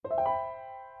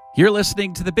You're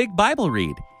listening to the Big Bible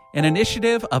Read, an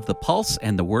initiative of the Pulse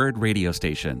and the Word radio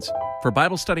stations. For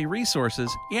Bible study resources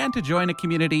and to join a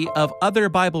community of other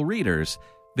Bible readers,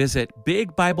 visit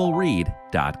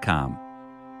bigbibleread.com.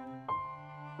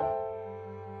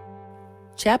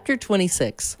 Chapter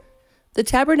 26. The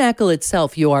tabernacle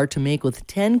itself you are to make with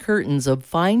 10 curtains of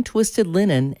fine twisted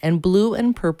linen and blue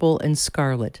and purple and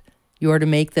scarlet. You are to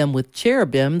make them with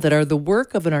cherubim that are the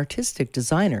work of an artistic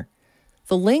designer.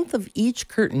 The length of each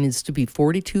curtain is to be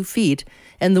 42 feet,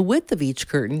 and the width of each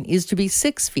curtain is to be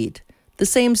 6 feet, the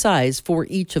same size for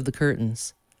each of the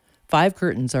curtains. 5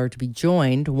 curtains are to be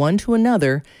joined one to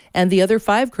another, and the other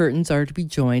 5 curtains are to be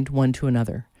joined one to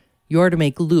another. You are to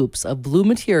make loops of blue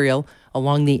material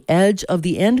along the edge of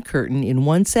the end curtain in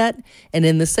one set, and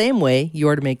in the same way, you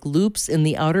are to make loops in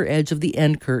the outer edge of the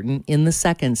end curtain in the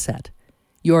second set.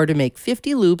 You are to make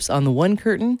 50 loops on the one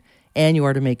curtain, and you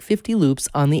are to make 50 loops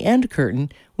on the end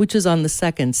curtain, which is on the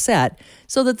second set,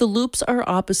 so that the loops are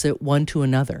opposite one to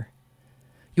another.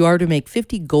 You are to make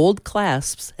 50 gold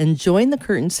clasps and join the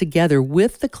curtains together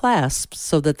with the clasps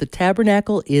so that the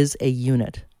tabernacle is a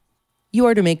unit. You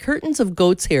are to make curtains of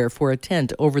goat's hair for a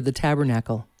tent over the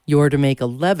tabernacle. You are to make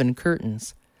 11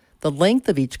 curtains. The length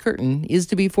of each curtain is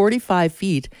to be 45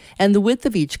 feet, and the width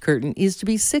of each curtain is to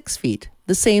be 6 feet,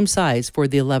 the same size for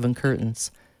the 11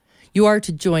 curtains. You are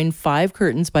to join 5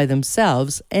 curtains by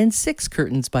themselves and 6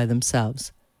 curtains by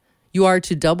themselves. You are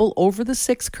to double over the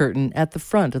 6th curtain at the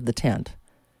front of the tent.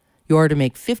 You are to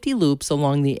make 50 loops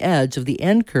along the edge of the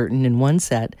end curtain in one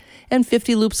set, and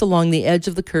 50 loops along the edge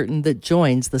of the curtain that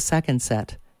joins the second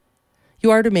set. You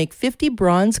are to make 50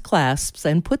 bronze clasps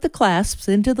and put the clasps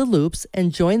into the loops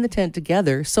and join the tent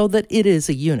together so that it is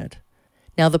a unit.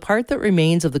 Now the part that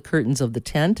remains of the curtains of the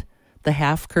tent, the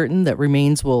half curtain that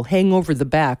remains, will hang over the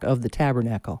back of the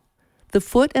tabernacle. The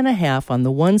 1.5 foot on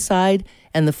the one side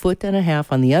and the 1.5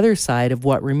 foot on the other side of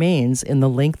what remains in the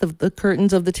length of the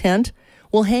curtains of the tent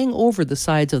will hang over the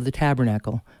sides of the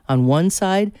tabernacle on one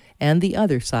side and the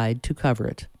other side to cover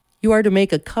it. You are to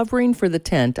make a covering for the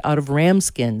tent out of ram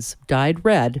skins, dyed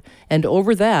red, and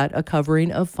over that a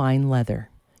covering of fine leather.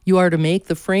 You are to make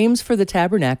the frames for the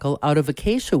tabernacle out of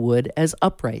acacia wood as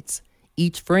uprights.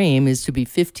 Each frame is to be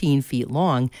 15 feet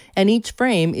long, and each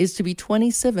frame is to be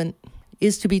 27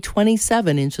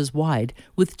 inches wide,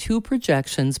 with 2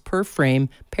 projections per frame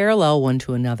parallel one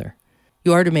to another.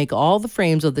 You are to make all the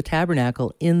frames of the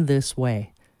tabernacle in this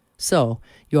way. So,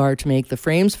 you are to make the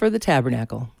frames for the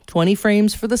tabernacle, 20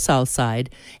 frames for the south side,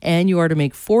 and you are to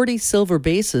make 40 silver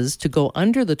bases to go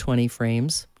under the 20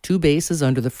 frames, 2 bases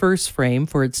under the first frame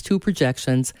for its 2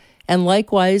 projections, and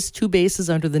likewise 2 bases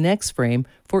under the next frame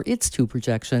for its 2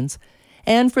 projections,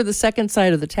 and for the second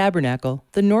side of the tabernacle,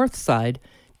 the north side,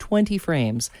 20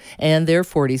 frames, and their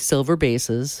 40 silver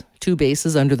bases, 2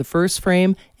 bases under the first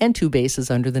frame and 2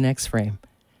 bases under the next frame.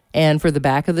 And for the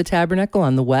back of the tabernacle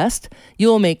on the west, you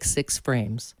will make 6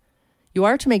 frames. You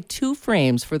are to make 2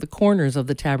 frames for the corners of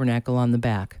the tabernacle on the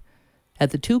back.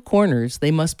 At the 2 corners,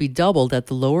 they must be doubled at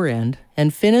the lower end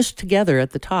and finished together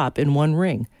at the top in one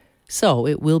ring. So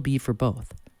it will be for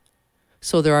both.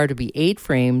 So there are to be 8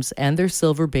 frames and their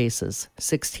silver bases,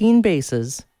 16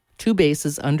 bases, 2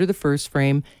 bases under the first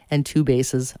frame and 2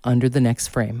 bases under the next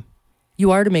frame. You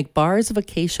are to make bars of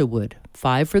acacia wood,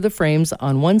 5 for the frames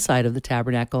on one side of the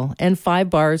tabernacle, and 5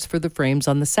 bars for the frames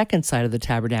on the second side of the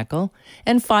tabernacle,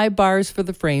 and 5 bars for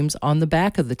the frames on the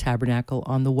back of the tabernacle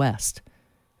on the west.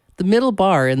 The middle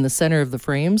bar in the center of the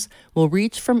frames will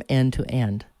reach from end to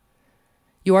end.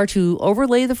 You are to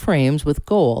overlay the frames with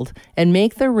gold and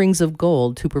make their rings of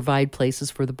gold to provide places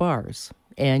for the bars,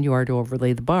 and you are to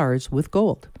overlay the bars with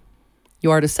gold. You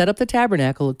are to set up the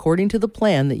tabernacle according to the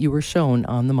plan that you were shown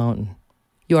on the mountain.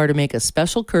 You are to make a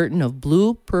special curtain of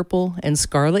blue, purple, and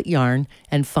scarlet yarn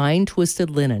and fine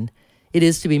twisted linen. It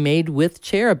is to be made with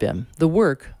cherubim, the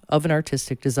work of an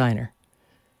artistic designer.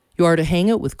 You are to hang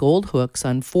it with gold hooks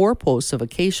on 4 posts of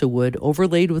acacia wood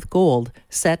overlaid with gold,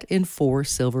 set in 4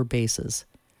 silver bases.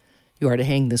 You are to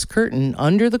hang this curtain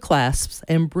under the clasps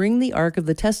and bring the Ark of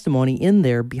the Testimony in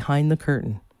there behind the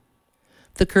curtain.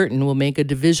 The curtain will make a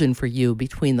division for you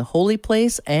between the holy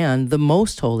place and the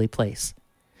most holy place.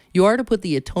 You are to put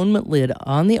the atonement lid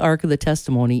on the Ark of the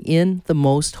Testimony in the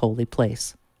most holy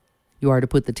place. You are to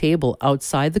put the table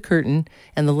outside the curtain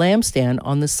and the lampstand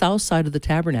on the south side of the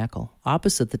tabernacle,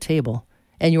 opposite the table,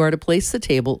 and you are to place the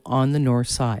table on the north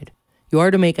side. You are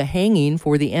to make a hanging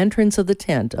for the entrance of the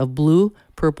tent of blue,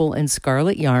 purple, and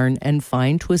scarlet yarn and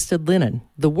fine twisted linen,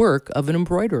 the work of an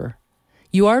embroiderer.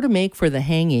 You are to make for the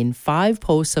hanging 5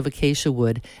 posts of acacia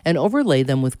wood and overlay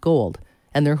them with gold,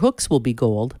 and their hooks will be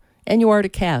gold, and you are to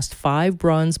cast 5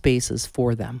 bronze bases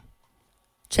for them.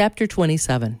 Chapter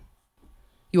 27.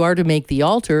 You are to make the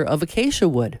altar of acacia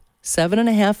wood,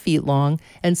 7.5 feet long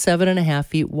and 7.5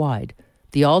 feet wide.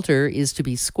 The altar is to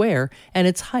be square, and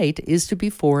its height is to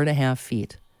be 4.5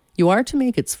 feet. You are to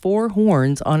make its 4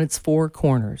 horns on its 4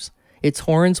 corners. Its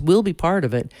horns will be part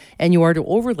of it, and you are to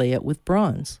overlay it with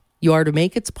bronze. You are to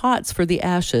make its pots for the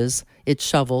ashes, its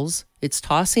shovels, its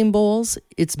tossing bowls,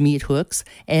 its meat hooks,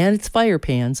 and its fire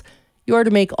pans. You are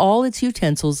to make all its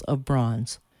utensils of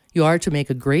bronze. You are to make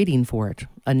a grating for it,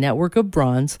 a network of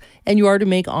bronze, and you are to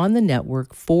make on the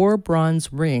network 4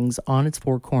 bronze rings on its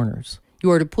 4 corners.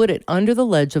 You are to put it under the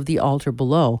ledge of the altar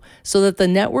below, so that the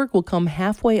network will come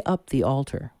halfway up the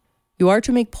altar. You are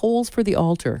to make poles for the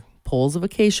altar, poles of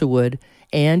acacia wood,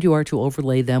 and you are to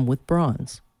overlay them with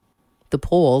bronze. The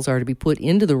poles are to be put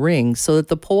into the rings so that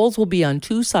the poles will be on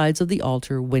 2 sides of the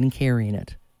altar when carrying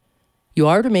it. You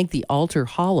are to make the altar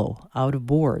hollow out of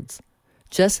boards.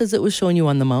 Just as it was shown you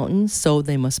on the mountain, so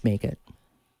they must make it.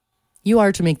 You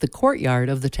are to make the courtyard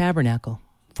of the tabernacle.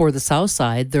 For the south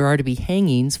side, there are to be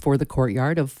hangings for the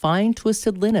courtyard of fine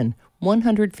twisted linen,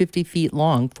 150 feet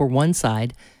long for one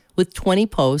side, with 20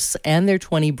 posts and their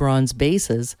 20 bronze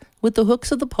bases, with the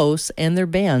hooks of the posts and their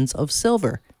bands of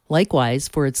silver. Likewise,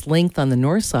 for its length on the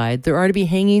north side, there are to be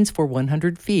hangings for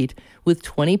 100 feet, with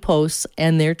 20 posts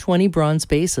and their 20 bronze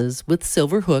bases, with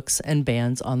silver hooks and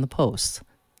bands on the posts.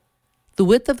 The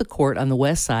width of the court on the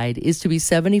west side is to be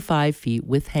 75 feet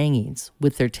with hangings,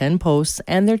 with their 10 posts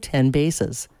and their 10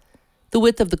 bases. The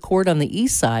width of the court on the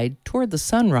east side, toward the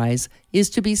sunrise, is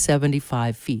to be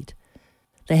 75 feet.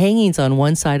 The hangings on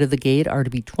one side of the gate are to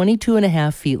be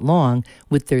 22.5 feet long,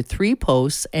 with their 3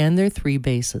 posts and their 3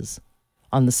 bases.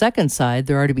 On the second side,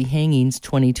 there are to be hangings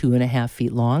 22.5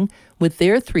 feet long, with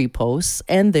their 3 posts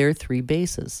and their 3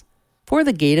 bases. For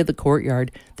the gate of the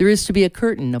courtyard, there is to be a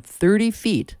curtain of 30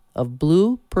 feet of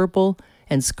blue, purple,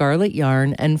 and scarlet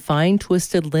yarn and fine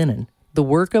twisted linen, the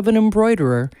work of an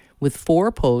embroiderer, with 4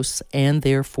 posts and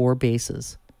their 4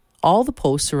 bases. All the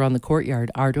posts around the courtyard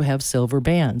are to have silver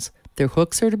bands. Their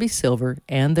hooks are to be silver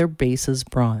and their bases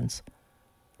bronze.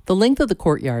 The length of the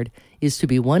courtyard is to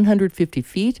be 150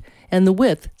 feet and the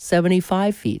width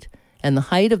 75 feet, and the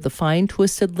height of the fine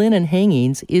twisted linen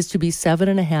hangings is to be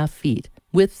 7.5 feet,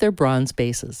 with their bronze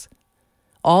bases.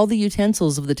 All the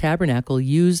utensils of the tabernacle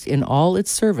used in all its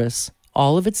service,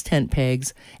 all of its tent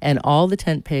pegs, and all the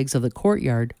tent pegs of the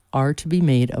courtyard are to be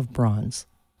made of bronze.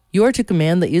 You are to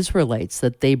command the Israelites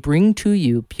that they bring to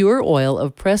you pure oil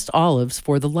of pressed olives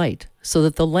for the light, so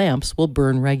that the lamps will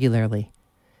burn regularly.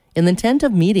 In the tent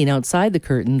of meeting outside the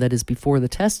curtain that is before the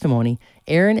testimony,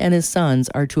 Aaron and his sons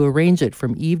are to arrange it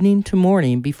from evening to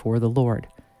morning before the Lord.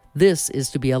 This is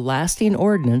to be a lasting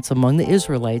ordinance among the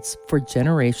Israelites for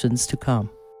generations to come.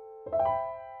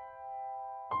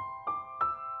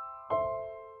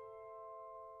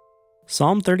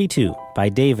 Psalm 32 by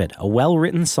David, a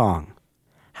well-written song.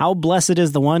 How blessed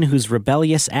is the one whose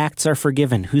rebellious acts are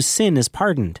forgiven, whose sin is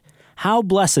pardoned. How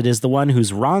blessed is the one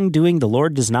whose wrongdoing the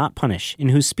Lord does not punish, in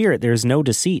whose spirit there is no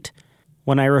deceit.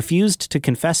 When I refused to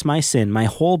confess my sin, my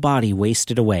whole body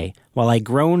wasted away, while I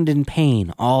groaned in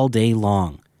pain all day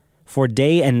long. For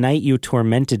day and night you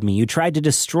tormented me. You tried to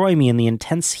destroy me in the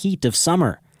intense heat of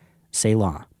summer.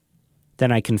 Selah.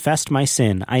 Then I confessed my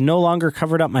sin. I no longer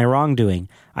covered up my wrongdoing.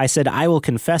 I said, I will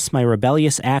confess my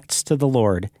rebellious acts to the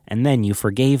Lord, and then you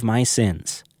forgave my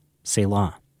sins.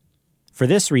 Selah. For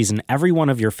this reason, every one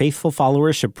of your faithful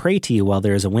followers should pray to you while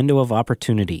there is a window of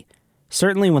opportunity.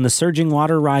 Certainly when the surging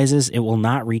water rises, it will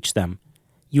not reach them.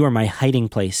 You are my hiding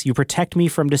place. You protect me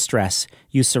from distress.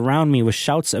 You surround me with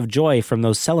shouts of joy from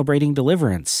those celebrating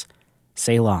deliverance.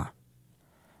 Selah.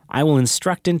 I will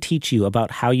instruct and teach you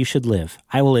about how you should live.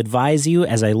 I will advise you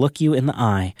as I look you in the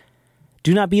eye.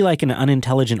 Do not be like an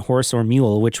unintelligent horse or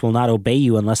mule, which will not obey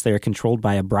you unless they are controlled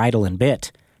by a bridle and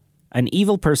bit. An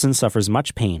evil person suffers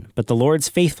much pain, but the Lord's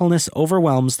faithfulness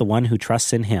overwhelms the one who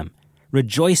trusts in him.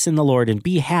 Rejoice in the Lord and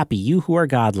be happy, you who are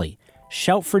godly.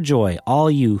 Shout for joy,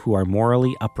 all you who are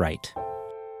morally upright.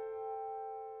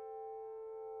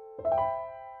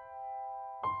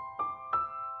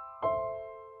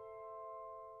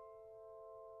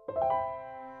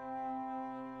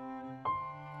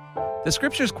 The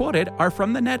scriptures quoted are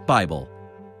from the Net Bible,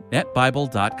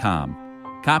 netbible.com.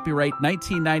 Copyright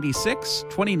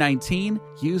 1996-2019,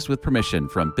 used with permission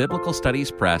from Biblical Studies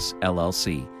Press,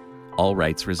 LLC. All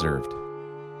rights reserved.